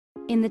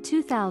In the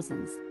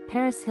 2000s,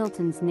 Paris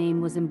Hilton's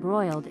name was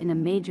embroiled in a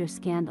major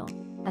scandal.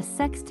 A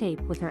sex tape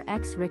with her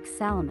ex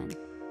Salomon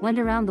went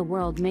around the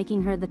world,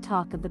 making her the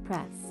talk of the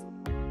press.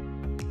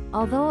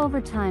 Although over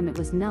time it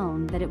was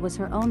known that it was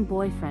her own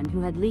boyfriend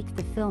who had leaked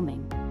the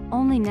filming,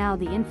 only now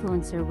the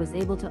influencer was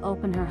able to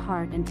open her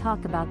heart and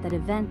talk about that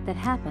event that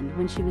happened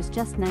when she was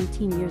just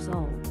 19 years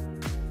old.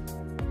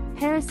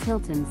 Paris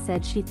Hilton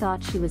said she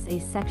thought she was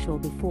asexual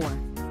before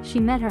she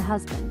met her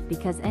husband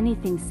because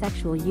anything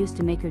sexual used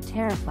to make her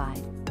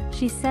terrified.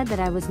 She said that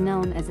I was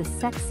known as a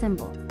sex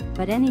symbol,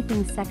 but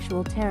anything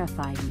sexual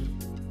terrified me.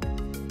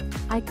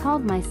 I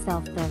called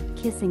myself the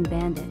kissing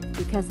bandit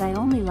because I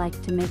only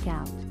liked to make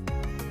out.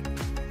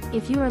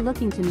 If you are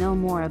looking to know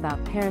more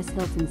about Paris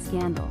Hilton's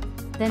scandal,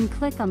 then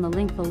click on the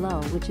link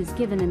below, which is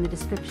given in the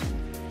description.